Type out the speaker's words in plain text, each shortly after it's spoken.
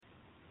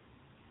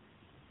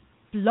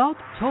Blog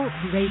Talk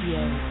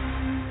Radio.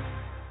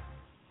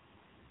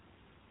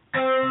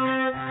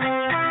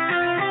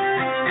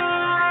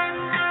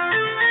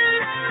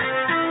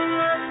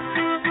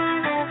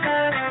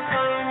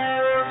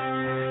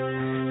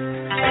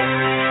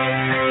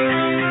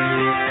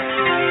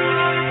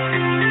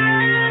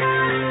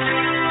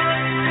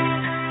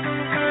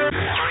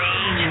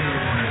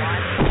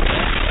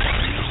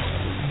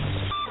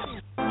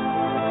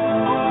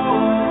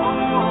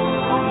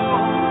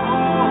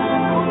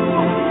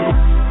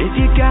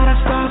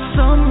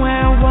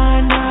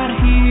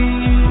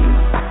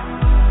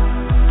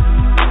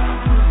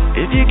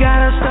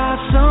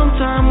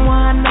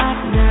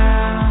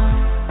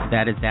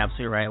 That is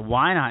absolutely right.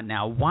 Why not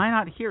now? Why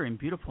not here in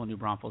beautiful New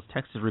Braunfels,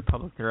 Texas,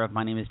 Republic thereof?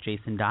 My name is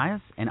Jason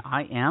Dias, and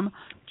I am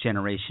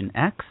Generation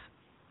X.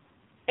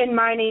 And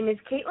my name is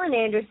Caitlin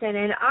Anderson,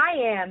 and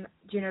I am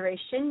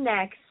Generation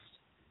Next.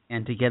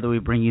 And together we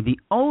bring you the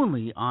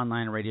only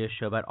online radio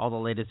show about all the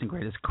latest and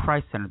greatest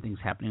Christ-centered things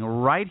happening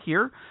right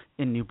here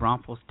in New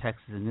Braunfels,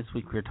 Texas. And this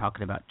week we are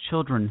talking about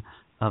children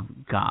of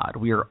God.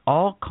 We are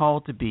all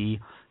called to be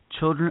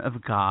children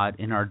of God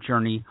in our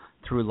journey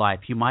through life.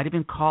 You might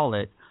even call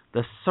it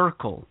the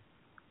circle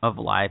of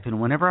life. And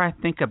whenever I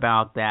think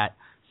about that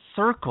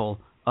circle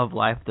of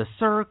life,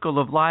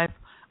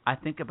 I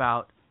think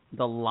about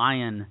the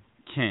Lion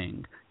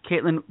King.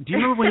 Caitlin, do you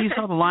remember when you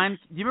saw the Lion?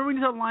 Do you remember when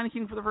you saw the Lion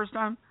King for the first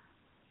time?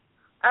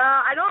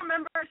 I don't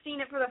remember seeing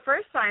it for the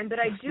first time, but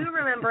I do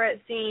remember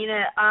seeing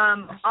it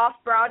off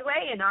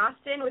Broadway in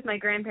Austin with my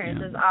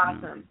grandparents. It was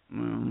awesome.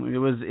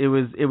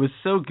 It was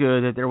so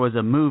good that there was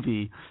a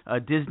movie, a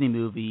Disney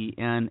movie,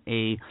 and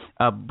a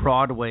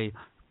Broadway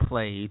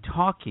play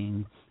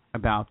talking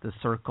about the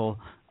circle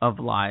of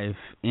life.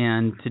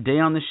 And today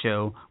on the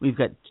show, we've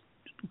got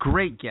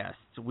great guests.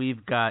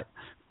 We've got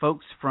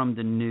folks from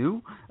the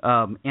new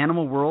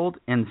Animal World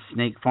and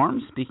Snake Farm.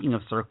 Speaking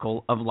of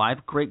circle of life,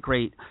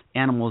 great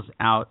animals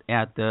out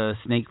at the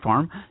Snake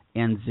Farm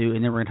and Zoo.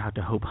 And then we're going to talk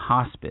to Hope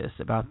Hospice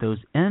about those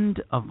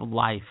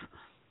end-of-life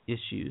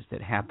issues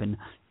that happen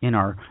in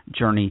our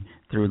journey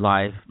through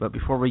life. But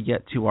before we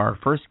get to our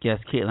first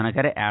guest, Caitlin, I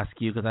got to ask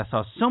you, because I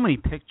saw so many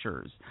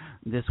pictures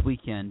this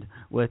weekend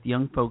with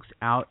young folks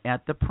out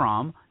at the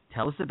prom.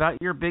 Tell us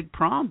about your big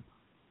prom.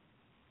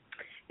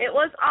 It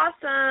was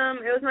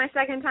awesome. It was my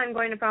second time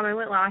going to prom. I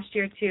went last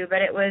year too,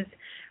 but it was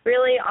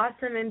really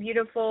awesome and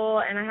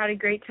beautiful, and I had a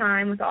great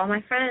time with all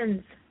my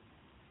friends.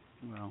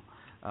 Well,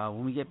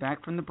 when we get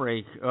back from the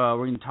break, we're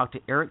going to talk to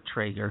Eric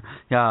Traeger.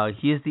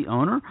 He is the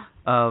owner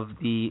of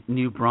the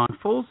New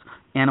Braunfels,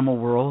 Animal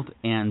World,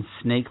 and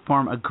Snake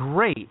Farm, a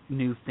great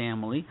new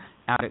family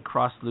out at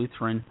Cross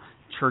Lutheran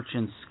Church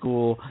and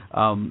School.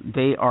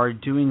 They are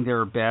doing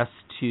their best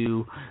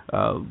to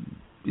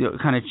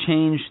kind of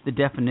change the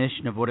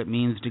definition of what it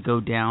means to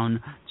go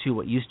down to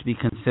what used to be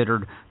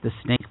considered the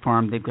Snake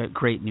Farm. They've got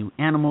great new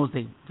animals.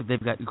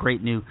 They've got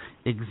great new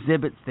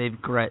exhibits. They've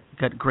got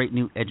great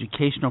new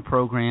educational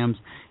programs.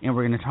 And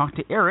we're going to talk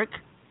to Eric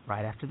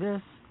right after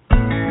this.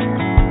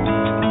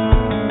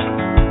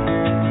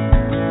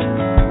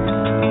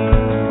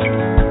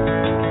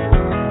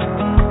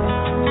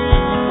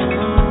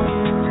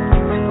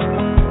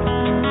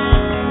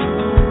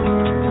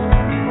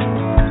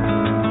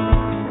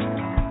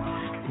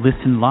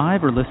 Listen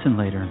live or listen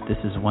later. This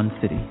is One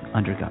City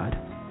Under God.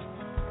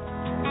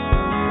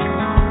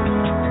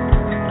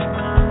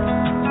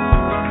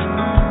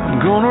 I'm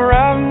gonna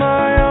wrap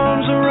my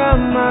arms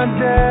around my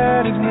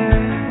daddy's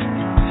man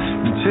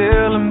and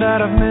tell him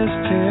that I've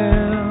missed him.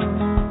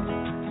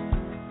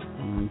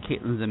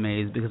 Caitlin's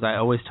amazed because I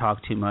always talk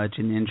too much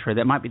in the intro.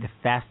 That might be the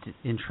fastest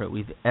intro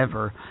we've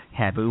ever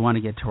had, but we want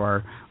to get to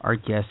our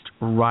guest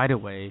right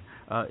away.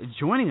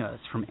 Joining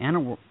us from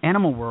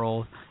Animal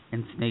World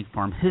and Snake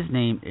Farm. His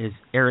name is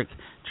Eric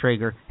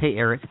Traeger. Hey,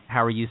 Eric,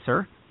 how are you,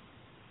 sir?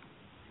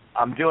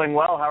 I'm doing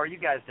well. How are you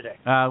guys today?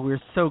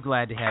 We're so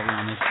glad to have you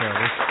on this show.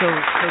 We're so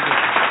good.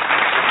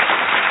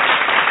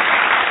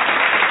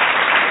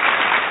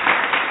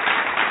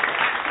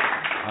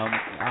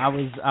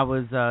 I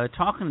was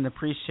talking in the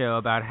pre-show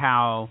about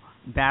how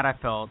bad I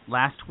felt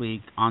last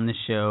week on the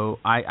show.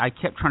 I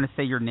kept trying to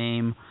say your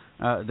name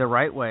the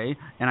right way,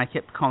 and I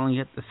kept calling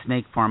it the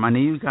Snake Farm. I know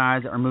you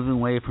guys are moving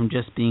away from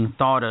just being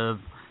thought of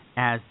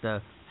as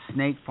the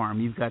Snake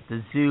Farm. You've got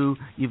the zoo,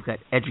 you've got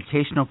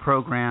educational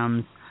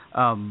programs.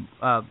 I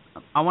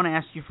want to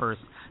ask you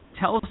first,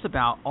 tell us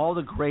about all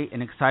the great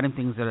and exciting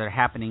things that are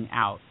happening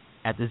out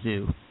at the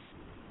zoo.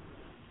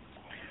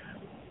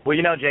 Well,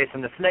 you know,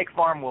 Jason, the Snake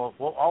Farm will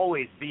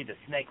always be the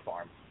Snake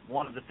Farm.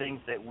 One of the things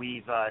that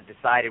we've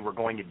decided we're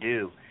going to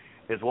do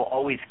is we'll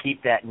always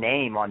keep that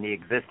name on the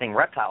existing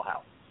reptile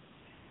house.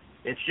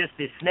 It's just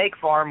the Snake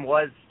Farm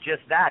was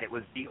just that. It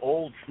was the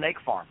old Snake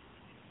Farm.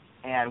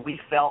 And we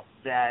felt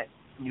that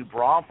New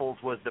Braunfels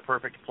was the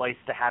perfect place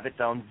to have its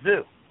own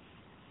zoo.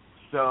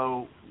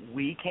 So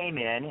we came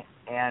in,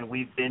 and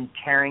we've been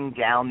tearing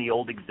down the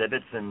old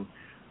exhibits and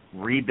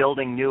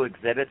rebuilding new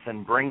exhibits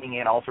and bringing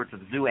in all sorts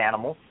of zoo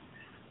animals.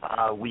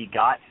 We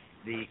got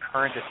the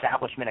current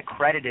establishment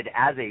accredited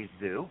as a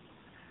zoo.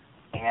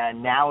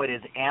 and now it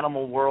is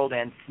Animal World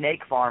and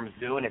Snake Farm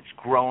Zoo, and it's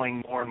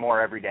growing more and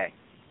more every day.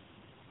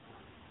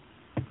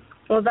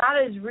 Well,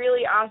 that is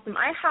really awesome.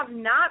 I have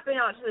not been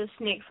out to the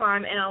snake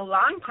farm in a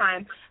long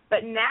time,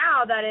 but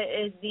now that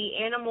it is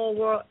the Animal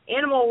World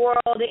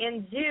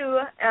and Zoo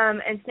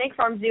and Snake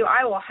Farm Zoo,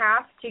 I will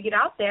have to get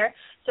out there.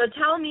 So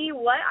tell me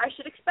what I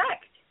should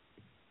expect.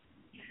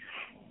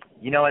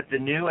 You know, at the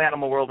new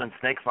Animal World and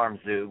Snake Farm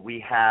Zoo,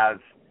 we have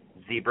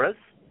zebras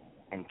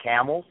and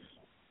camels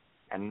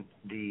and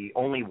the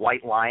only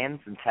white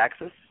lions in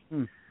Texas.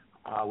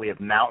 We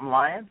have mountain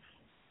lions.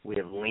 We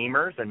have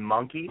lemurs and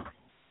monkeys.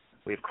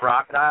 We have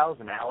crocodiles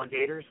and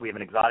alligators. We have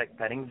an exotic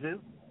petting zoo.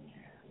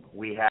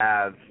 We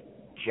have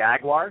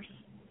jaguars.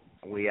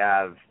 We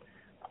have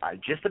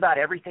just about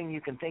everything you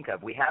can think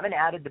of. We haven't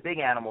added the big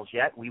animals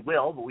yet. We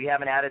will, but we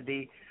haven't added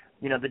the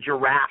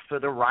giraffes or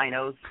the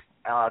rhinos.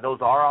 Those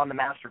are on the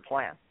master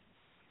plan.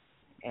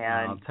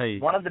 And I'll tell you.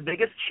 One of the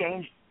biggest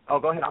change. Oh,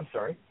 go ahead. I'm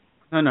sorry.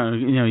 No.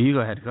 You go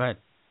ahead. Go ahead.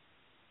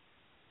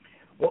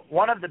 Well,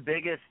 one of the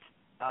biggest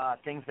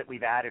things that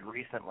we've added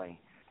recently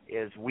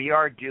is we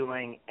are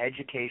doing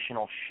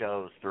educational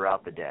shows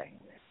throughout the day.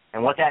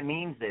 And what that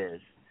means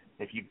is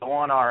if you go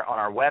on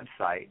our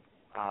website,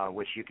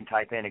 which you can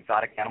type in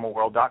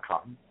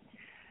exoticanimalworld.com,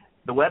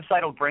 the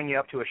website will bring you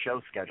up to a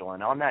show schedule.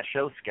 And on that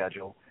show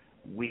schedule,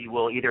 we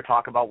will either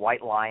talk about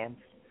white lions,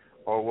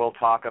 or we'll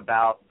talk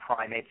about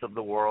primates of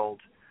the world,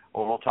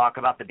 or we'll talk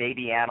about the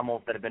baby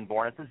animals that have been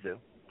born at the zoo.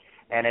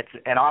 And it's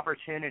an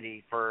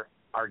opportunity for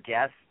our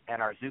guests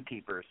and our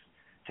zookeepers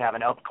to have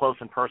an up-close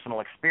and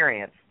personal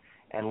experience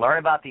and learn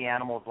about the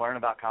animals, learn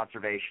about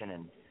conservation,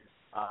 and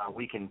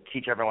we can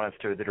teach everyone as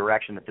to the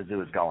direction that the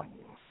zoo is going.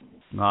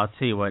 Well, I'll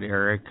tell you what,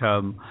 Eric.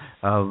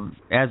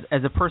 As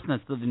a person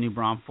that's lived in New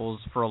Braunfels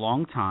for a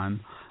long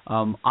time,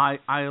 I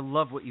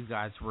love what you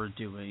guys were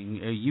doing.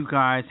 You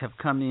guys have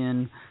come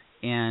in,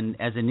 and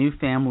as a new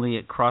family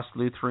at Cross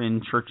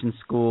Lutheran Church and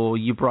School,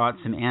 you brought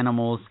some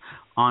animals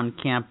on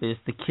campus.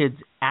 The kids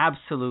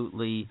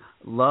absolutely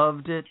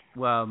loved it.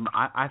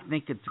 I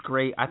think it's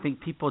great. I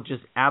think people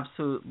just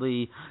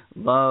absolutely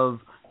love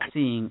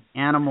seeing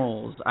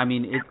animals. I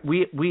mean,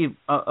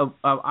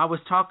 I was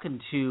talking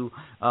to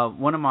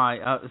one of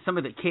my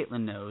somebody that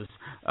Caitlin knows,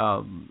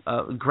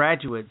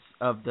 graduates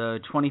of the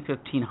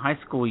 2015 high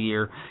school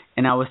year,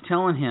 and I was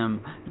telling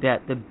him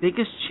that the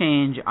biggest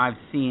change I've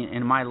seen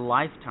in my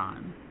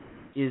lifetime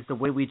is the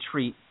way we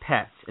treat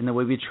pets and the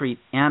way we treat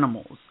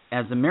animals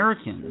as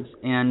Americans.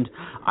 And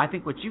I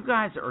think what you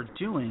guys are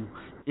doing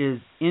is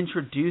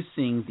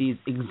introducing these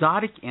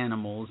exotic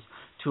animals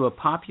to a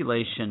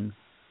population,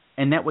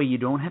 and that way you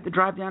don't have to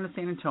drive down to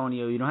San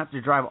Antonio. You don't have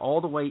to drive all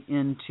the way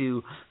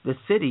into the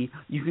city.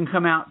 You can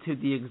come out to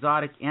the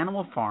exotic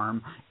animal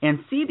farm and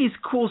see these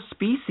cool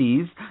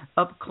species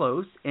up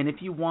close. And if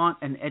you want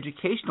an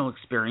educational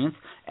experience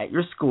at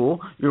your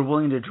school, you're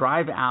willing to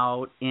drive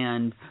out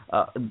and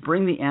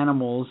bring the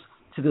animals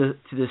to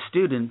the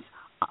students.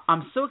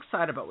 I'm so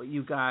excited about what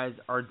you guys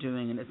are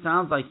doing, and it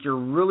sounds like you're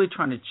really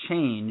trying to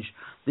change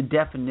the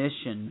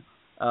definition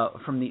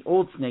from the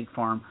old snake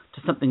farm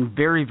to something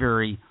very,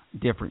 very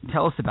different.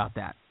 Tell us about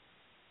that.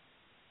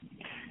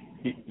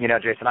 You know,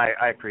 Jason,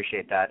 I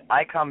appreciate that.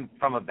 I come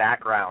from a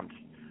background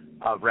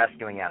of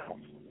rescuing animals.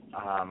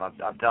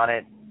 I've done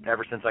it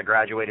ever since I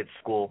graduated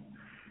school.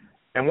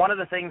 And one of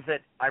the things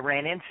that I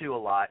ran into a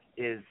lot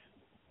is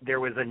there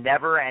was a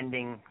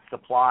never-ending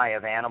supply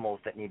of animals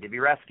that need to be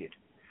rescued.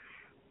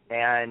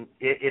 And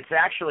it's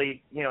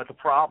actually, it's a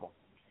problem.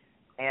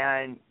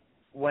 And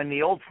when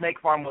the old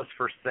snake farm was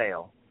for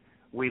sale,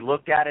 we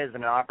looked at it as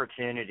an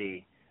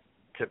opportunity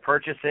to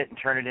purchase it and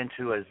turn it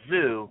into a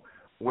zoo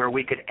where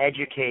we could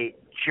educate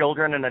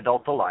children and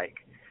adults alike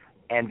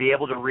and be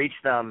able to reach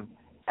them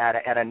at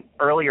an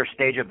earlier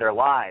stage of their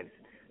lives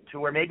to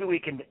where maybe we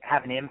can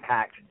have an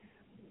impact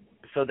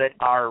so that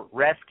our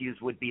rescues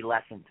would be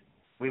lessened.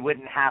 We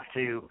wouldn't have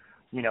to,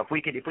 if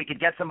we could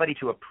get somebody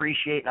to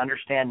appreciate and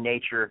understand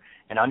nature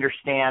and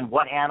understand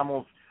what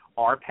animals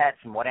are pets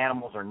and what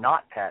animals are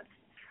not pets,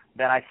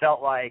 then I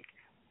felt like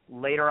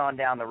later on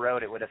down the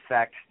road it would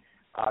affect,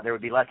 there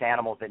would be less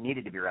animals that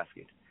needed to be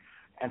rescued.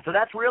 And so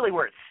that's really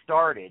where it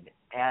started.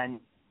 And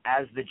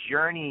as the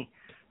journey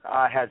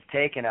has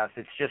taken us,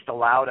 it's just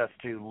allowed us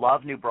to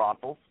love New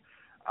Braunfels.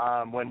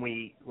 When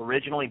we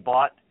originally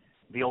bought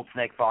the old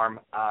snake farm,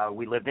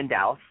 we lived in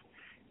Dallas.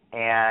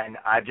 And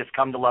I've just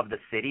come to love the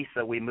city,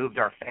 so we moved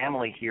our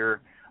family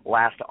here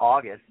last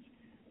August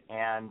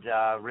and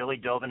really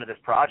dove into this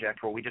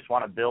project where we just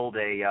want to build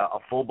a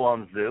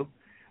full-blown zoo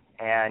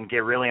and get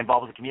really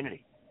involved with the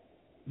community.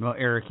 Well,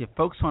 Eric, if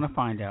folks want to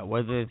find out,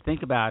 whether they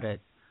think about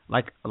it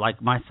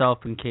like myself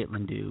and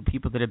Caitlin do,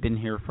 people that have been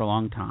here for a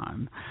long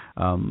time,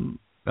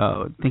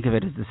 think of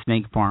it as the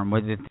snake farm,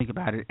 whether they think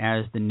about it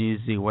as the new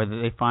zoo, whether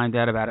they find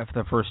out about it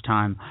for the first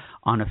time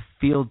on a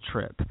field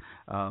trip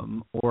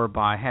or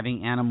by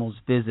having animals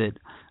visit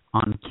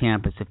on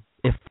campus.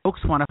 If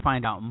folks want to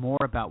find out more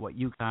about what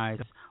you guys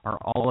are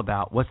all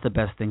about, what's the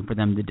best thing for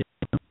them to do?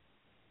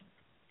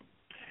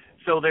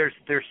 So there's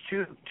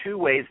two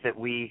ways that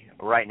we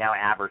right now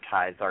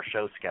advertise our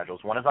show schedules.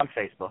 One is on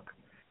Facebook,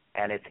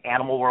 and it's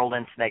Animal World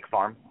and Snake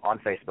Farm on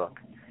Facebook.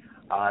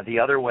 The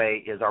other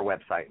way is our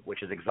website,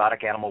 which is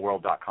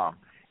exoticanimalworld.com.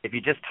 If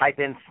you just type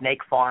in Snake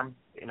Farm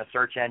in a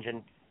search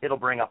engine, it'll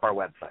bring up our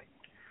website.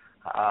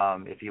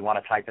 If you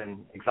want to type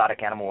in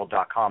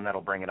exoticanimalworld.com,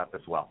 that'll bring it up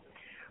as well.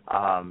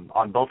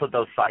 On both of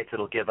those sites,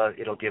 it'll give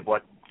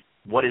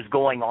what is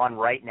going on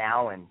right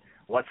now and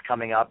what's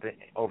coming up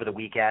over the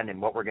weekend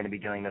and what we're going to be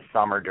doing this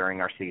summer during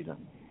our season.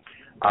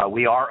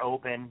 We are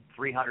open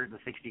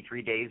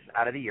 363 days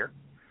out of the year,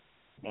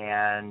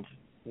 and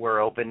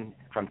we're open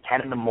from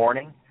 10 in the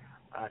morning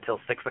till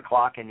 6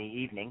 o'clock in the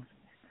evenings.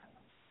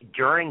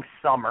 During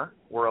summer,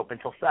 we're open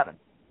till 7.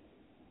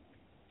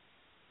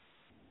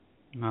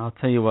 I'll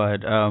tell you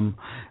what,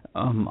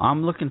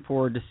 I'm looking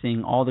forward to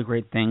seeing all the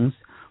great things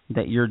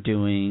that you're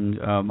doing.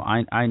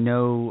 I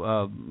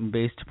know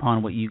based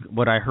upon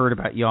what I heard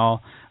about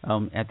y'all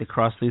at the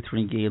Cross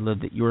Lutheran Gala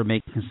that you were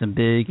making some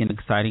big and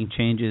exciting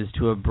changes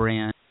to a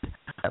brand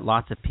that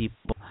lots of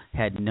people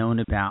had known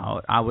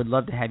about. I would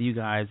love to have you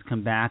guys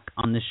come back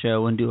on the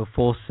show and do a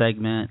full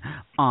segment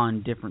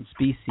on different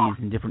species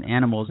and different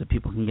animals that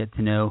people can get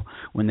to know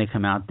when they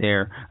come out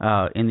there.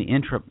 In the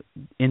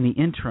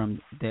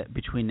interim, that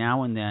between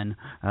now and then,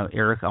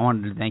 Eric, I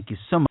wanted to thank you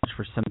so much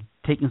for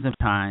taking some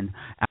time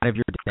out of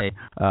your day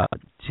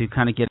to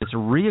kind of get us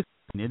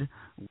reacquainted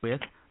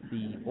with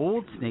the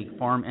old Snake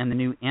Farm and the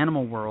new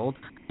Animal World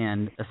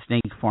and a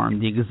Snake Farm,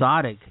 the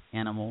exotic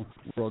animal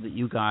world that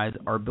you guys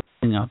are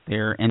building out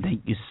there. And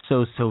thank you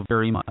so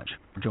very much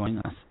for joining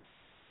us.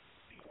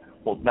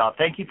 Well, no,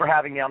 thank you for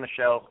having me on the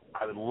show.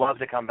 I would love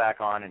to come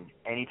back on, and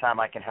anytime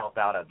I can help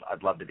out,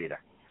 I'd love to be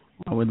there.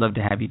 I would love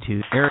to have you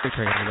too. Eric,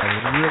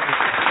 everybody.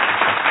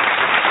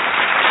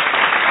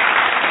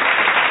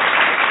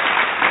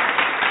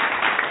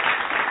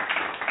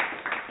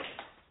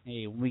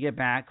 Hey, when we get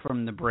back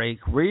from the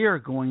break, we are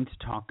going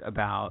to talk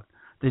about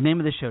the name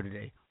of the show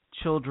today,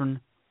 Children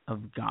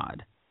of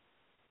God,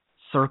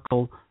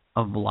 Circle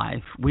of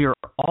Life. We are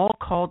all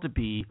called to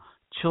be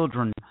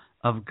children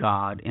of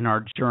God in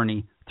our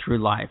journey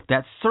through life.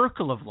 That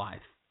circle of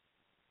life,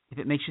 if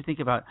it makes you think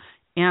about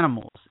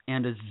animals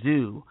and a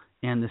zoo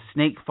and the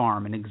snake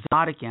farm and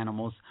exotic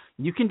animals,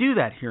 you can do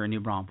that here in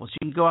New Braunfels.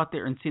 You can go out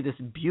there and see this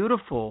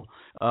beautiful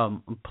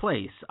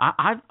place.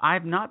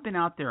 I've not been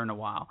out there in a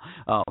while,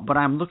 but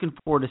I'm looking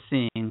forward to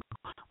seeing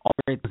all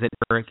the great things that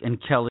Eric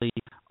and Kelly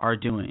are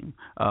doing.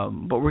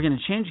 But we're going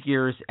to change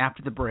gears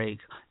after the break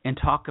and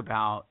talk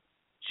about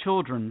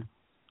Children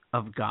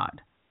of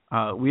God.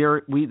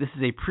 This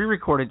is a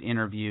pre-recorded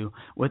interview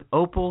with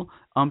Opal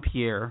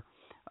Umpierre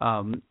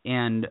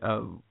and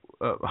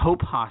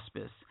Hope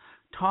Hospice,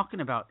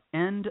 talking about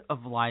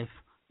end-of-life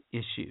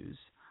issues.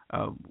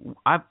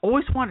 I've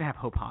always wanted to have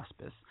Hope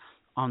Hospice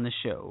on the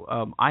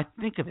show. I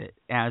think of it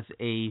as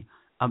a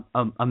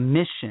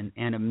mission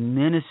and a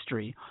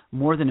ministry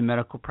more than a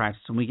medical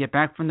practice. When we get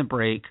back from the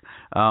break,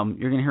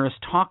 you're going to hear us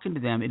talking to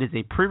them. It is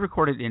a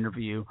pre-recorded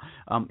interview.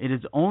 It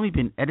has only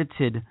been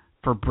edited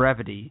for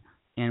brevity,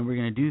 and we're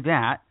going to do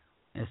that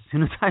as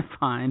soon as I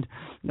find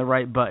the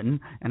right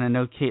button. And I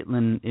know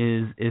Caitlin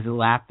is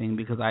laughing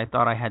because I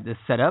thought I had this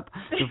set up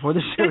before the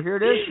show. Here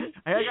it is.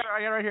 I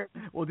got it right here.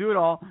 We'll do it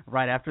all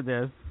right after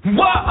this.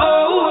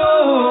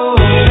 Whoa,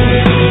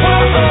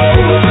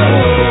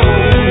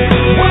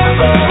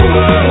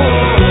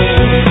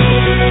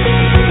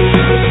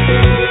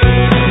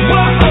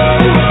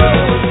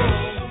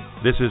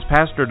 This is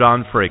Pastor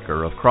Don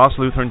Fraker of Cross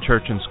Lutheran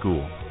Church and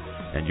School,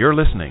 and you're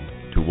listening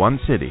to One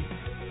City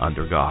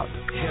Under God.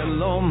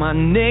 hello, my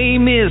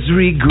name is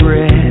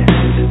Regret.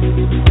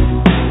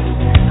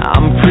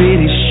 I'm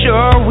pretty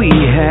sure we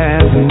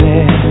have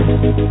met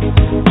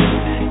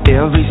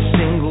every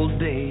single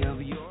day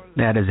of your life.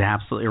 That is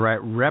absolutely right.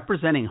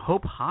 Representing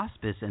Hope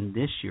Hospice in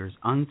this year's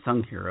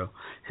Unsung Hero,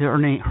 her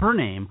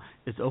name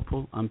is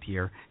Opal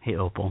Umpierre. Hey,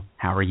 Opal,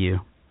 how are you?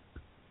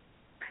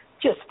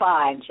 Just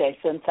fine,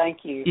 Jason. Thank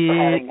you for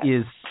having us. It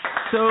is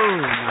so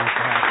nice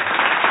to have you.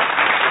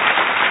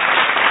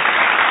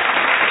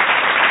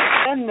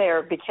 Then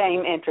there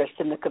became interest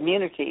in the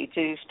community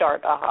to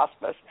start a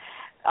hospice.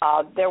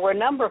 There were a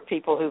number of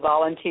people who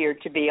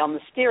volunteered to be on the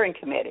steering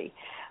committee.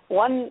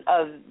 One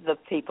of the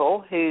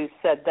people who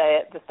said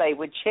that they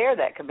would chair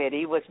that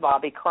committee was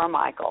Bobby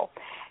Carmichael.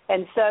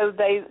 And so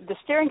the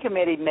steering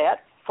committee met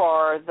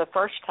for the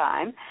first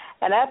time,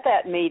 and at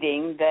that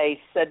meeting they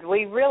said,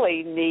 we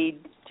really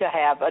need to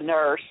have a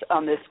nurse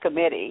on this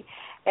committee.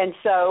 And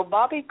so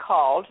Bobby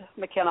called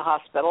McKenna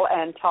Hospital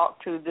and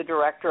talked to the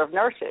director of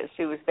nurses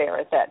who was there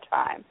at that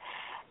time.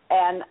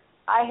 And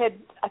I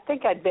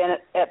think I'd been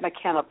at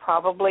McKenna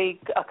probably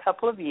a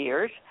couple of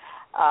years.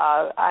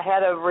 I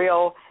had a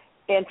real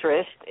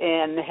interest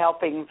in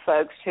helping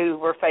folks who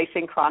were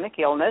facing chronic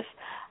illness.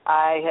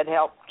 I had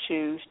helped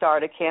to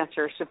start a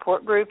cancer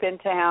support group in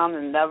town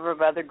and a number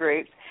of other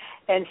groups.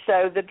 And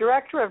so the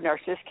director of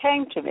nurses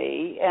came to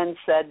me and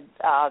said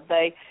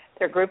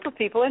they're a group of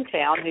people in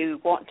town who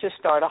want to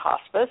start a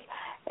hospice,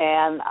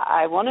 and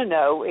I want to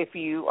know if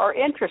you are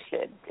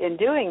interested in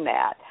doing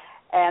that.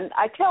 And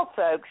I tell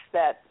folks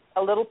that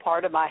a little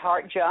part of my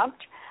heart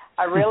jumped.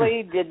 I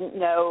really didn't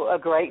know a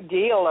great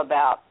deal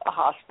about a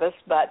hospice,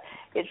 but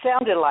it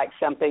sounded like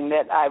something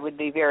that I would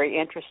be very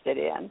interested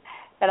in.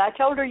 And I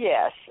told her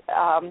yes.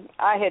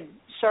 I had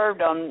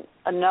served on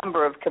a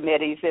number of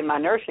committees in my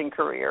nursing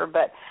career,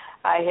 but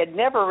I had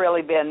never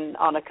really been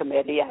on a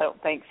committee, I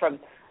don't think,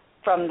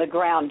 from the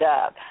ground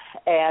up.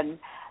 And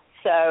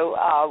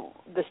so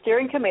the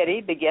steering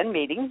committee began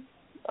meeting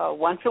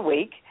once a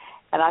week,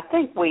 and I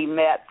think we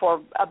met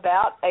for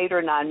about 8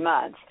 or 9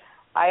 months.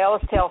 I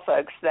always tell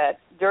folks that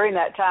during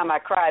that time I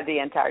cried the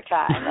entire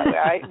time.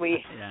 Right?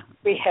 We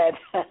had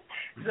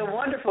a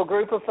wonderful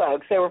group of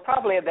folks. There were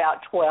probably about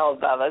 12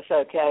 of us,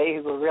 okay,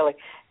 who were really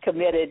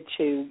committed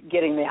to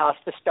getting the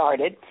hospice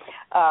started.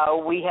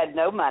 We had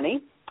no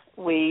money.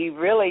 We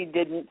really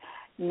didn't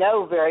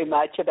know very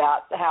much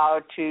about how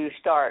to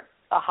start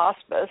a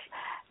hospice,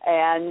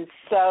 and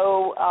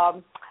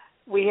so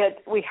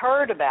we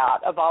heard about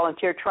a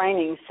volunteer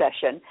training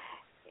session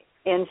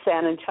in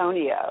San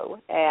Antonio,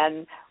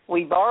 and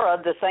we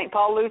borrowed the St.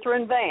 Paul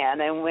Lutheran van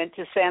and went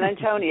to San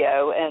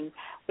Antonio and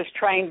was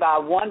trained by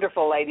a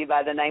wonderful lady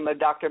by the name of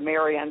Dr.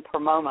 Marian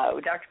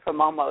Permomo. Dr.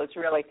 Permomo has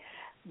really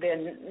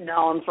been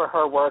known for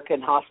her work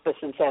in hospice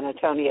in San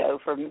Antonio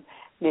for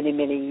many,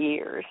 many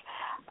years.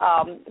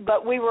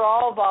 But we were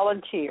all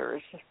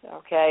volunteers,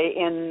 okay,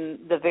 in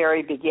the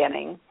very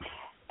beginning.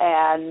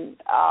 And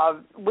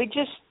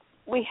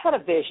we had a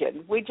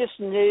vision. We just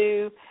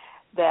knew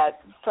that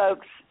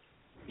folks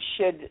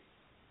should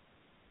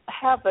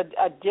have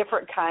a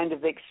different kind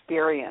of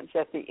experience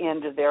at the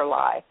end of their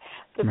life,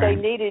 that they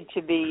needed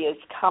to be as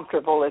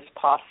comfortable as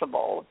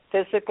possible,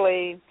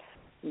 physically,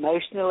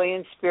 emotionally,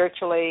 and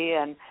spiritually.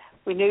 And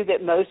we knew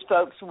that most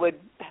folks would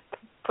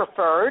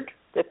preferred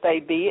that they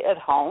be at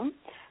home,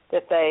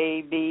 that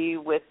they be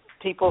with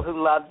people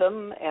who love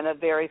them in a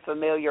very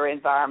familiar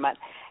environment.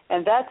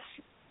 And that's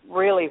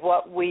really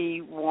what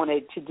we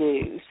wanted to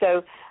do.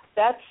 So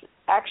that's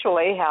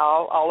actually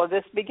how all of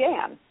this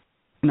began.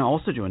 And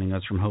also joining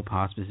us from Hope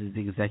Hospice is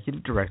the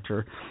Executive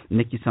Director,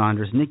 Nikki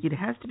Saunders. Nikki, it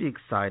has to be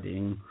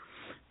exciting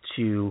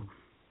to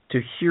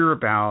hear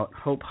about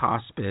Hope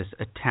Hospice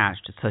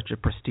attached to such a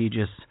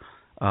prestigious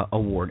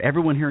award.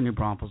 Everyone here in New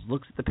Braunfels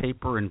looks at the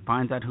paper and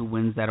finds out who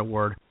wins that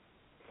award.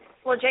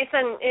 Well,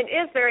 Jason, it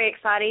is very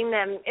exciting,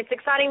 and it's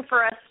exciting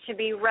for us to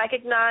be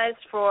recognized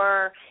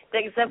for the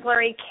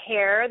exemplary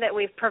care that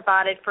we've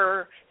provided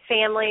for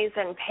families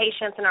and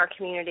patients in our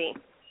community.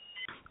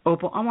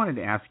 Opal, I wanted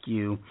to ask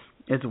you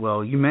as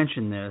well. You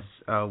mentioned this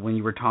when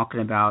you were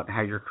talking about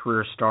how your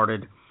career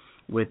started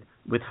with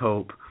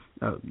Hope.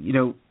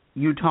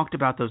 You talked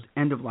about those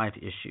end-of-life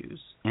issues,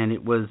 and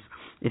it was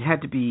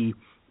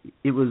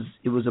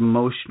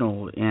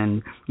emotional,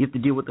 and you have to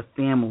deal with the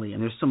family,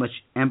 and there's so much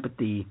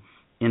empathy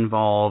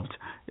involved.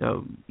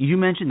 You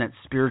mentioned that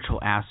spiritual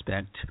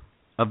aspect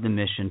of the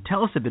mission.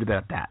 Tell us a bit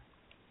about that.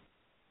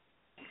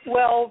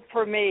 Well,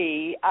 for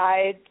me,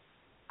 I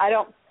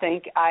don't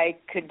think I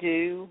could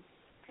do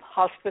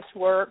hospice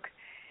work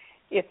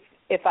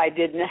if I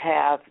didn't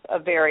have a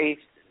very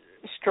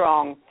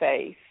strong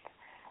faith.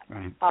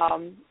 Right.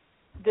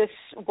 This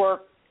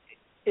work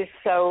is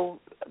so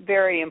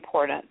very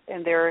important,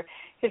 and there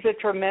is a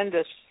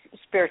tremendous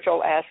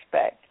spiritual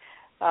aspect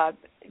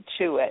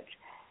to it.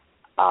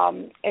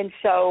 And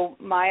so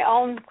my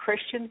own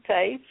Christian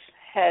faith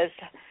has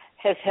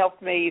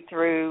helped me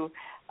through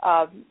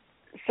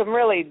some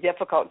really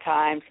difficult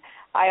times.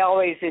 I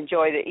always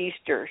enjoy the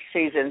Easter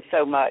season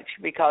so much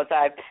because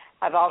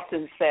I've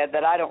often said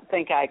that I don't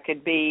think I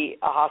could be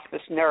a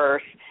hospice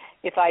nurse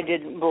if I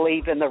didn't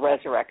believe in the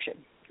resurrection.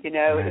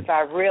 If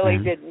I really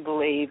didn't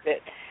believe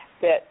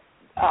that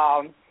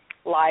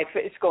life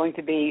is going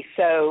to be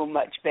so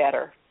much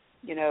better.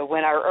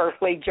 When our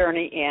earthly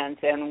journey ends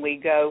and we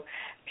go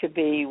to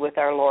be with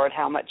our Lord,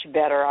 how much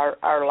better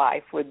our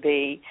life would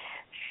be.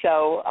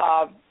 So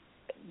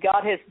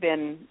God has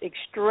been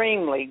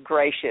extremely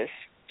gracious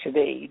to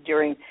me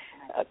during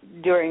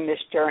this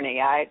journey.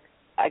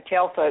 I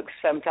tell folks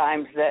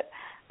sometimes that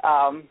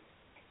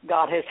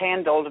God has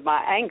handled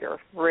my anger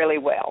really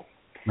well.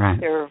 Right.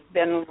 There have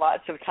been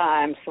lots of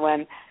times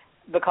when,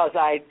 because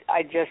I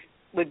just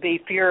would be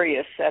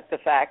furious at the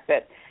fact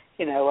that,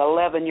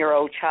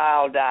 11-year-old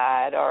child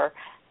died, or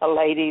a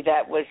lady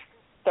that was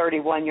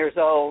 31 years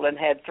old and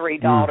had 3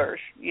 daughters,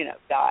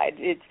 died.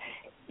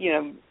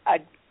 I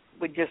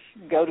would just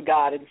go to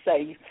God and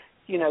say,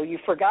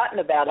 you've forgotten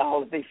about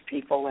all of these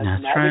people, and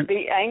That's I right. would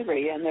be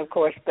angry. And of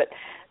course, but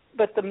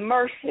the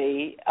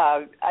mercy,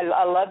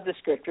 I love the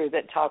scripture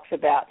that talks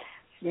about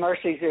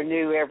mercies are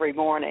new every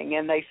morning,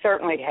 and they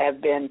certainly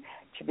have been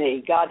to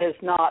me. God has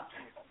not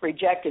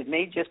rejected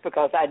me just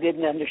because I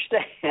didn't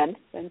understand,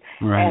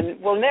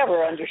 and will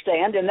never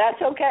understand, and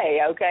that's okay.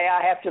 Okay,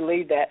 I have to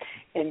leave that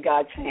in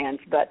God's hands.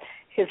 But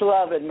His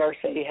love and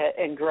mercy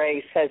and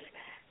grace has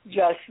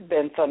just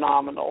been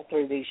phenomenal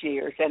through these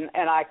years, and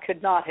I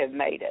could not have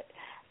made it,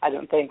 I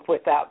don't think,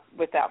 without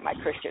my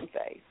Christian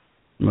faith.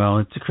 Well,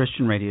 it's a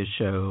Christian radio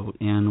show,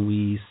 and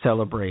we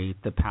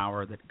celebrate the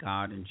power that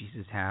God and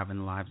Jesus have in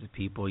the lives of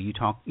people.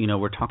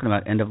 We're talking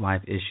about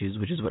end-of-life issues,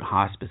 which is what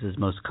hospice is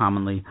most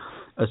commonly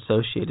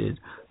associated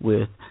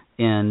with.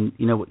 And,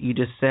 what you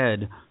just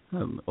said,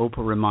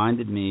 Opal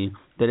reminded me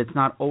that it's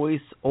not always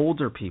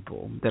older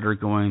people that are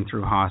going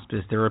through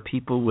hospice. There are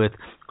people with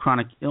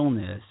chronic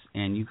illness,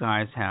 and you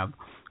guys have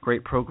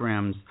great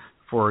programs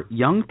for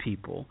young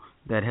people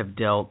that have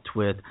dealt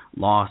with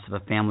loss of a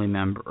family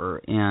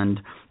member,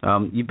 and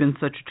you've been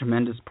such a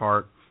tremendous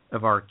part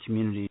of our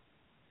community.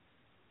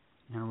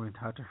 And we're going to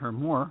talk to her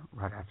more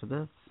right after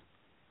this.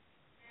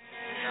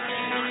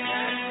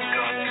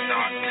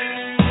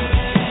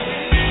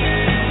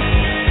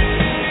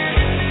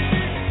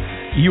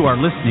 You are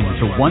listening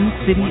to One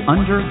City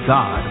Under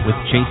God with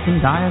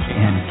Jason Dias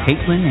and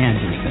Caitlin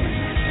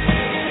Anderson.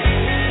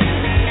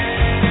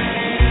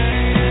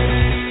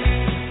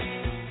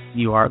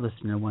 You are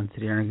listening to One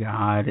City Under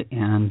God,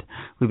 and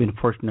we've been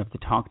fortunate enough to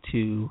talk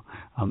to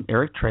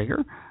Eric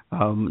Traeger,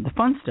 the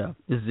fun stuff,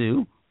 the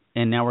zoo,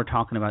 and now we're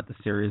talking about the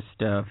serious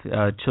stuff,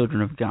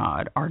 Children of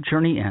God. Our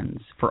journey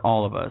ends for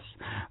all of us,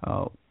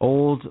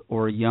 old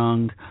or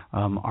young.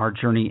 Our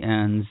journey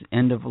ends,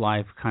 end of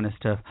life kind of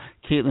stuff.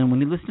 Caitlin,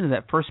 when you listen to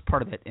that first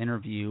part of that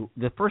interview,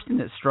 the first thing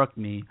that struck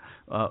me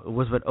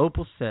was what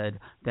Opal said,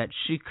 that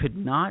she could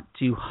not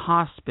do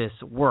hospice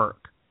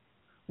work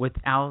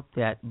without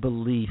that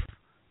belief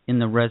in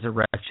the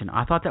resurrection.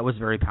 I thought that was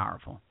very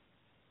powerful.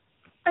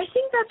 I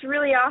think that's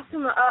really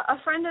awesome.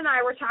 A friend and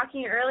I were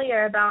talking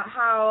earlier about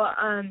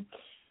how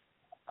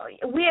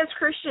we as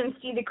Christians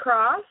see the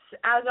cross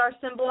as our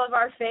symbol of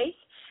our faith,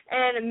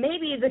 and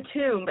maybe the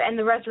tomb and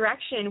the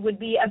resurrection would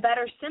be a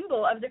better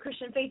symbol of the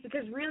Christian faith,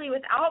 because really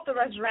without the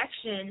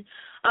resurrection,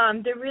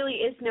 there really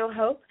is no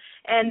hope,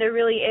 and there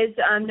really is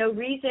no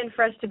reason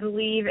for us to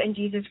believe in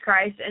Jesus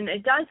Christ. And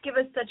it does give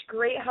us such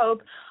great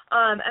hope.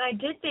 And I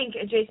did think,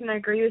 Jason, I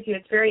agree with you,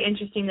 it's very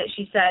interesting that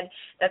she said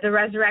that the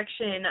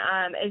resurrection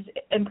is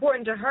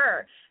important to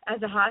her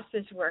as a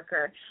hospice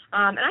worker.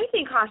 And I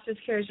think hospice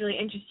care is really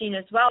interesting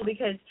as well,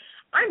 because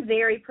I'm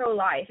very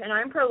pro-life, and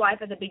I'm pro-life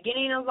at the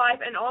beginning of life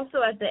and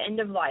also at the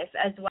end of life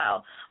as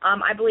well.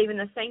 I believe in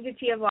the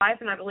sanctity of life,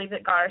 and I believe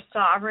that God is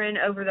sovereign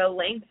over the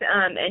length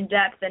and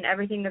depth and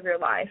everything of your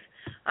life.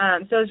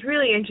 So it's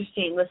really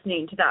interesting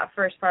listening to that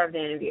first part of the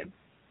interview.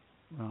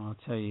 Well, I'll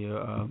tell you,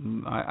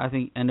 I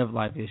think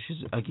end-of-life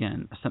issues,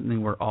 again,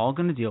 something we're all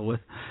going to deal with.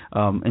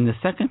 In the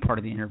second part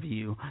of the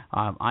interview,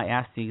 I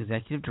asked the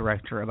executive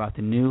director about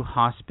the new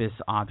hospice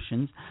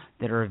options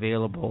that are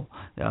available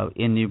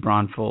in New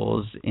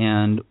Braunfels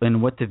and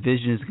what the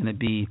vision is going to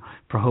be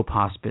for Hope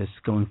Hospice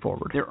going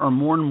forward. There are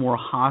more and more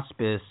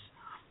hospice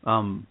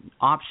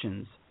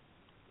options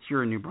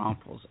here in New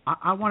Braunfels.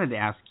 I wanted to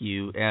ask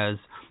you, as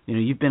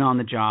you've been on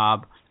the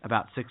job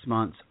about 6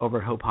 months over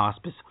at Hope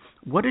Hospice,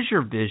 what is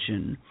your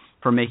vision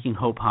for making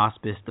Hope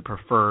Hospice the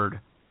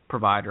preferred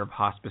provider of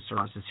hospice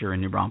services here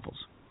in New Braunfels?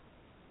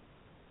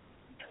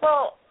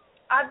 Well,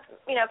 I've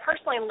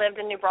personally lived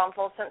in New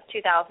Braunfels since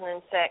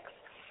 2006,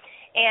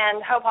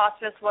 and Hope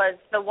Hospice was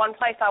the one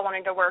place I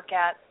wanted to work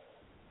at.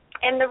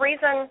 And the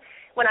reason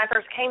when I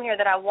first came here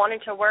that I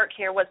wanted to work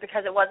here was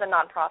because it was a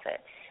nonprofit.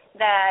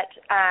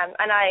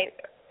 And I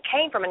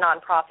came from a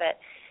nonprofit.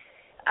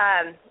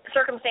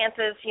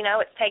 Circumstances,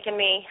 it's taken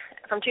me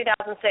from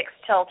 2006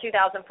 till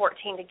 2014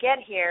 to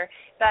get here,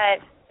 but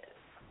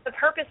the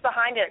purpose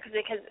behind it,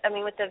 because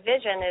with the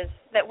vision, is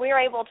that we're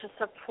able to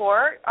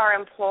support our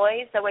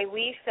employees the way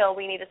we feel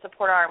we need to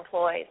support our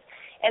employees.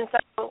 And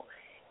so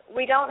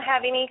we don't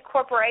have any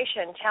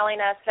corporation telling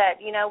us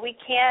that, we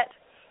can't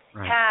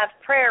have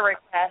prayer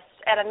requests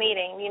at a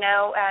meeting. We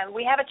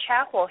have a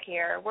chapel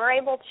here. We're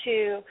able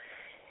to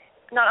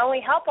not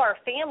only help our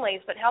families,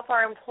 but help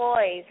our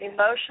employees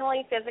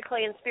emotionally,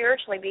 physically, and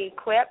spiritually be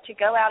equipped to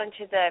go out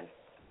into the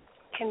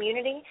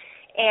community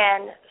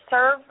and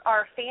serve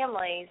our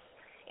families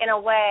in a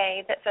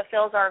way that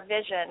fulfills our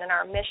vision and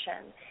our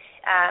mission.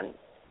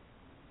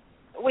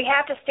 We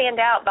have to stand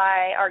out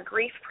by our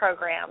grief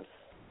programs.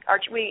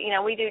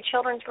 We do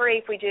children's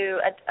grief. We do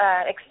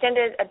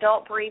extended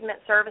adult bereavement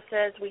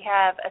services. We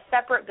have a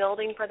separate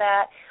building for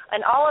that,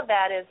 and all of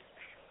that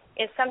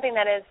is something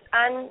that is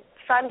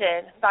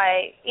unfunded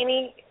by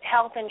any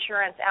health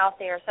insurance out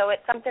there. So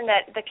it's something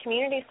that the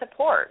community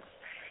supports.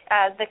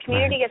 The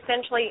community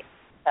essentially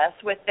us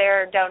with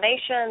their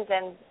donations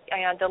and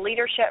the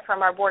leadership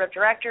from our board of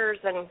directors,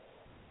 and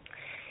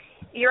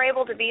you're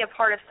able to be a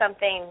part of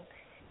something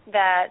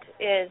that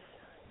is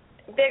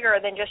bigger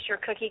than just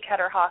your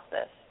cookie-cutter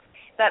hospice.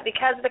 But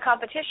because of the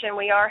competition,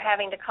 we are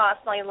having to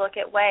constantly look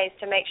at ways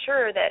to make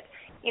sure that,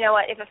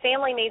 if a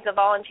family needs a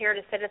volunteer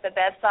to sit at the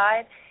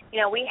bedside,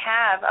 we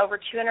have over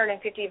 250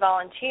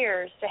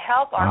 volunteers to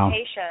help our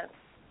patients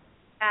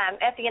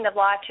at the end of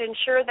life to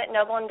ensure that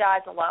no one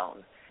dies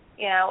alone.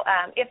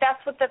 If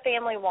that's what the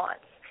family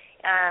wants.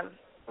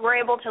 We're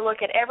able to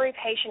look at every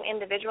patient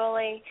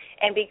individually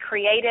and be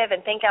creative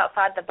and think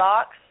outside the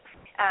box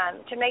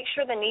to make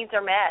sure the needs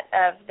are met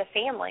of the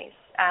families,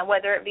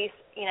 whether it be,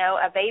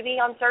 a baby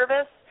on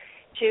service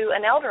to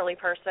an elderly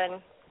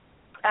person,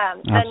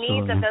 the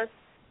needs of those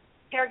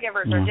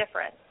caregivers are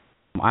different.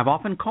 I've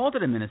often called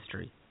it a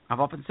ministry. I've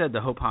often said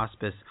the Hope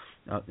Hospice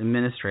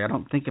ministry. I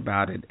don't think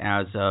about it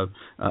as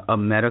a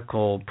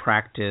medical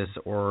practice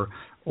or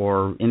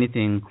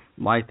anything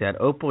like that.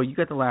 Opal, you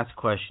got the last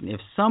question. If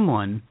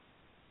someone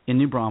in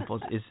New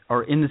Braunfels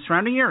or in the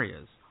surrounding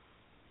areas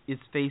is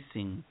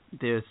facing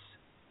this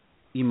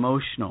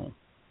emotional,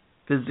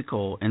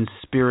 physical, and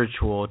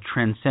spiritual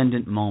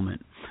transcendent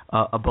moment,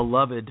 a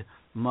beloved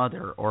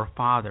mother or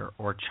father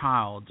or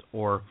child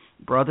or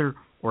brother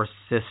or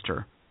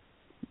sister,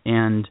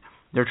 and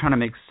they're trying to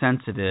make sense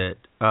of it,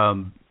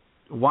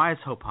 why is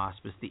Hope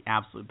Hospice the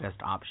absolute best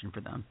option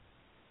for them?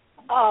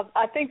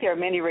 I think there are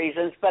many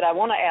reasons, but I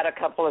want to add a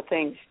couple of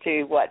things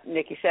to what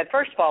Nikki said.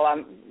 First of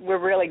all, we're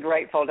really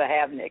grateful to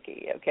have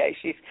Nikki. Okay,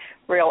 she's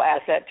a real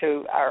asset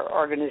to our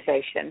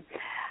organization.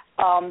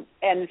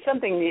 And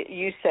something that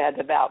you said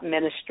about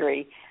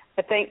ministry,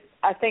 I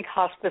think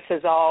hospice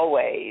has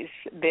always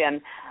been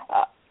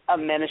a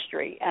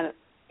ministry, and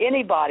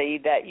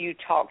anybody that you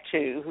talk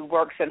to who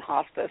works in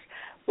hospice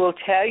will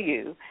tell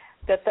you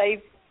that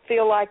they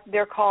feel like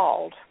they're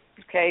called.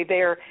 Okay,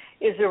 there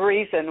is a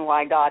reason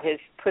why God has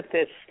put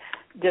this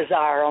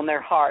desire on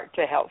their heart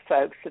to help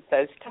folks at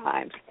those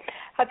times.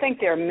 I think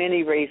there are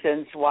many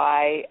reasons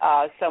why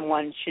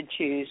someone should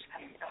choose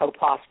Hope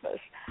Hospice.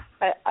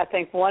 I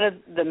think one of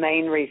the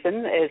main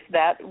reasons is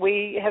that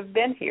we have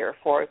been here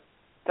for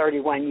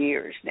 31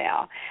 years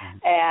now,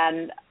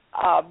 and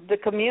the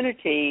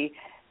community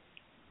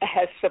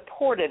has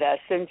supported us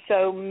in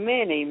so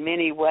many,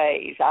 many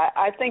ways.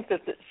 I think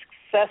that the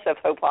success of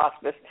Hope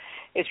Hospice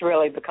is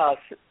really because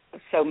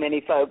so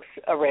many folks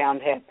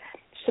around have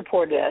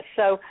supported us.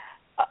 So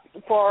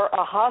for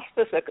a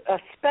hospice,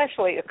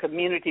 especially a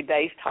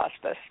community-based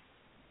hospice,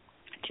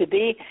 to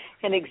be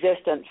in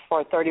existence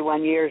for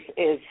 31 years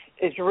is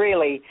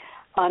really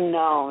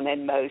unknown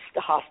in most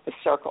hospice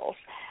circles.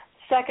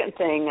 Second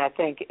thing, I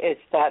think, is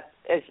that,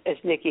 as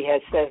Nikki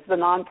has said, the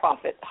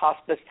nonprofit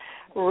hospice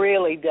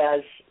really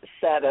does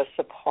set us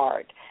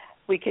apart.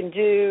 We can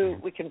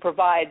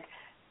provide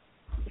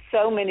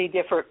so many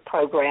different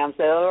programs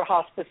that other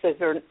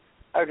hospices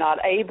are not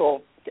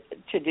able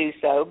to do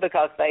so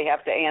because they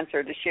have to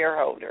answer to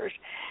shareholders.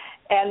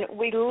 And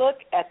we look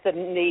at the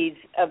needs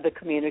of the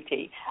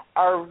community.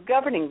 Our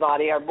governing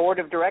body, our board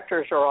of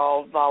directors are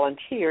all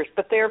volunteers,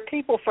 but they're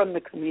people from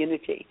the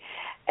community.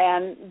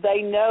 And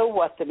they know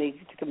what the needs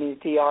of the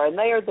community are, and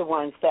they are the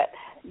ones that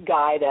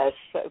guide us,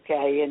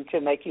 okay,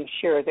 into making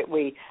sure that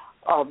we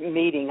are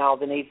meeting all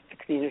the needs of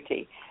the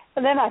community.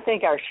 And then I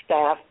think our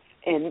staff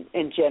in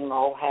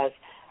general has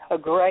a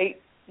great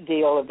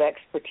deal of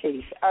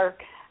expertise. Our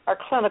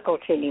clinical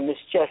team is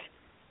just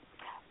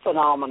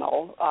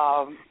phenomenal.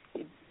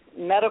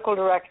 Medical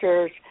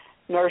directors,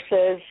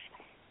 nurses,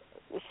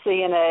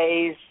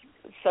 CNAs,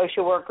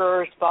 social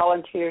workers,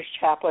 volunteers,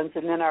 chaplains,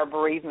 and then our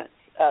bereavement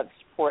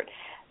support.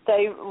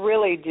 They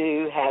really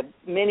do have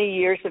many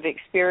years of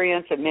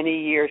experience and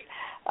many years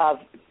of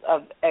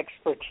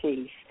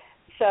expertise.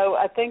 So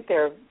I think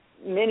there are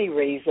many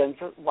reasons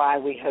why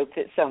we hope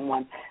that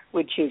someone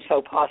would choose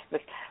Hope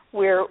Hospice.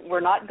 We're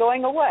not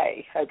going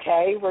away,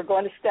 okay? We're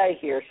going to stay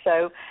here.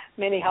 So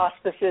many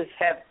hospices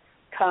have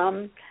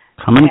come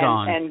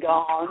and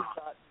gone,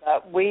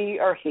 but we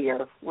are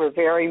here. We're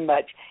very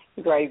much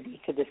engraved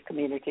to this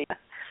community.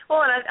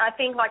 Well, and I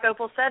think, like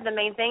Opal said, the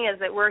main thing is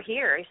that we're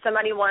here. If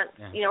somebody wants,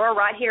 we're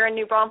right here in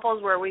New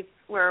Braunfels where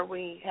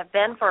we have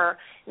been for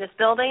this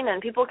building,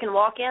 and people can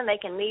walk in. They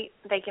can meet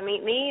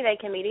me. They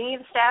can meet any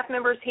of the staff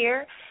members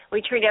here.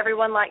 We treat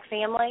everyone like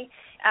family.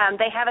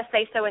 They have a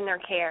say-so in their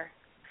care.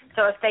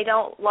 So if they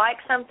don't like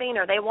something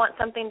or they want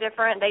something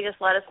different, they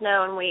just let us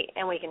know, and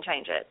we can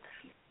change it.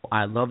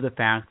 I love the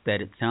fact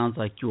that it sounds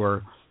like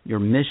your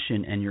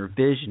mission and your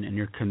vision and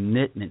your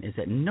commitment is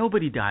that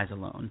nobody dies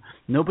alone.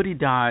 Nobody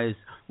dies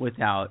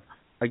without,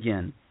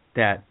 again,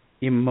 that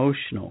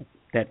emotional,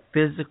 that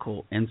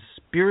physical, and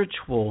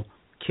spiritual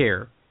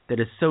care that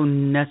is so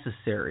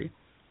necessary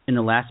in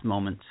the last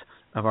moments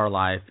of our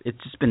life. It's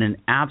just been an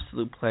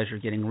absolute pleasure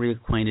getting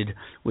reacquainted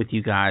with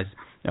you guys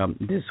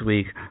this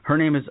week. Her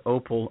name is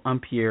Opal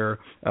Umpierre.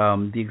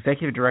 The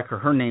executive director,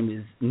 her name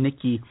is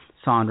Nikki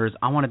Saunders.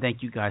 I want to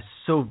thank you guys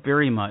so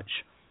very much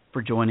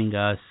for joining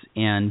us,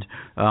 and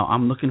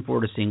I'm looking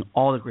forward to seeing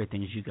all the great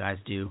things you guys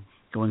do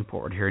going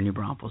forward here in New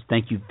Braunfels.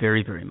 Thank you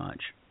very, very much.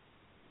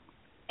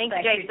 Thank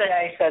you,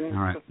 Jason.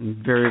 All right.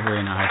 Very,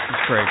 very nice.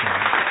 It's great.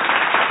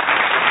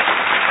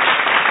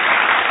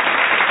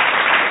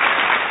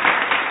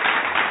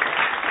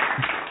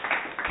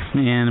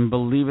 And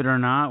believe it or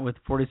not, with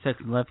 40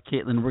 seconds left,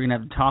 Caitlin, we're going to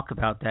have to talk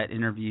about that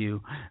interview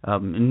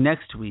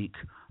next week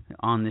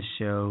on this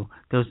show.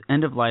 Those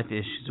end-of-life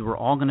issues, we're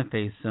all going to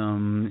face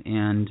them,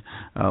 and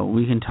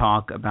we can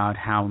talk about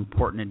how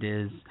important it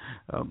is.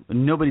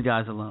 Nobody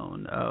dies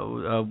alone.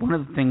 One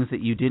of the things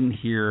that you didn't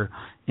hear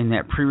in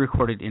that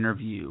pre-recorded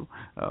interview,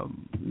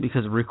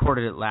 because I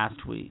recorded it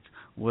last week,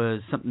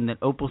 was something that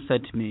Opal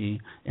said to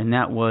me, and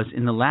that was,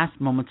 in the last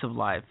moments of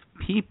life,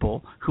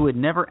 people who had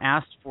never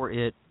asked for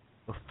it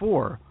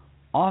before,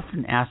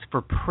 often ask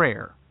for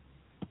prayer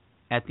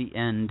at the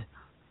end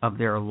of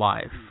their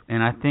life.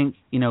 And I think,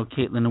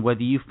 Caitlin,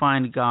 whether you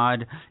find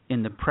God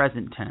in the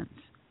present tense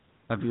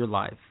of your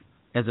life,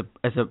 as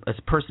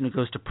a person who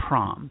goes to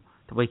prom,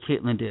 the way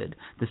Caitlin did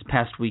this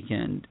past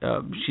weekend,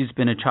 she's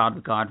been a child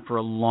of God for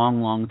a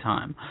long, long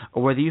time.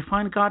 Or whether you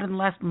find God in the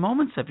last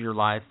moments of your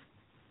life,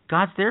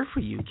 God's there for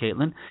you,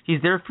 Caitlin.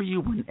 He's there for you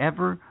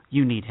whenever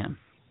you need Him.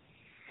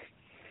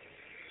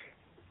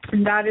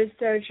 That is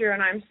so true,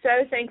 and I'm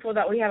so thankful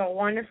that we have a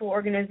wonderful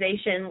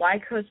organization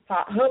like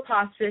Hope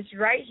Hospice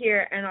right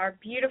here in our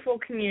beautiful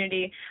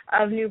community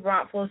of New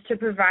Braunfels to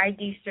provide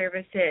these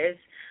services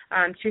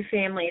to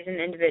families and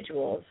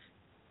individuals.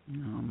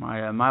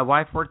 My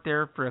wife worked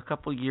there for a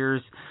couple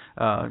years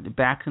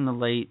back in the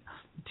late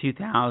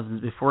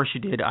 2000s. Before she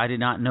did, I did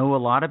not know a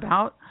lot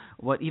about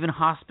what even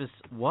hospice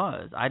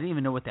was. I didn't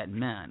even know what that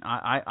meant.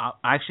 I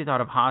actually thought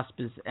of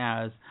hospice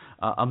as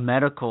a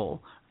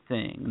medical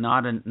thing,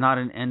 not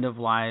an end of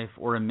life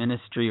or a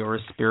ministry or a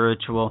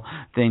spiritual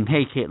thing.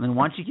 Hey, Caitlin,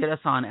 why don't you get us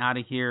on out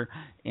of here?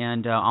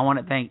 And I want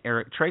to thank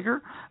Eric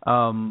Traeger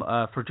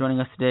for joining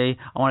us today.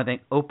 I want to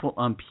thank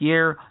Opal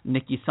Pierre,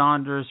 Nikki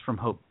Saunders from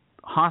Hope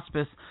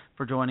Hospice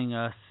for joining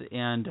us.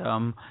 And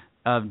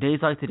days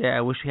like today,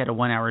 I wish we had a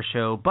 1-hour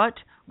show, but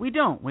we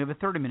don't. We have a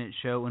 30-minute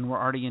show, and we're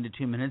already into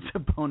 2 minutes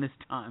of bonus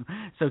time.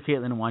 So,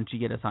 Caitlin, why don't you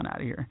get us on out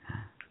of here?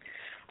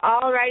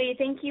 All righty.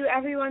 Thank you,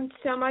 everyone,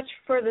 so much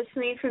for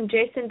listening from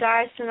Jason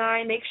Dias and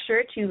I. Make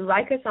sure to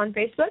like us on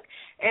Facebook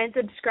and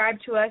subscribe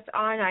to us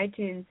on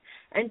iTunes.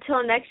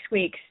 Until next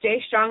week, stay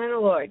strong in the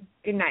Lord.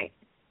 Good night.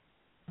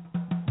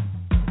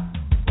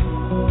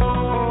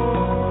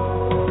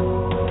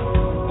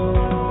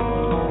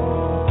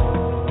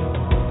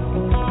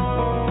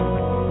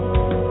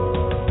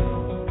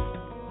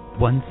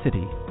 One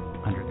City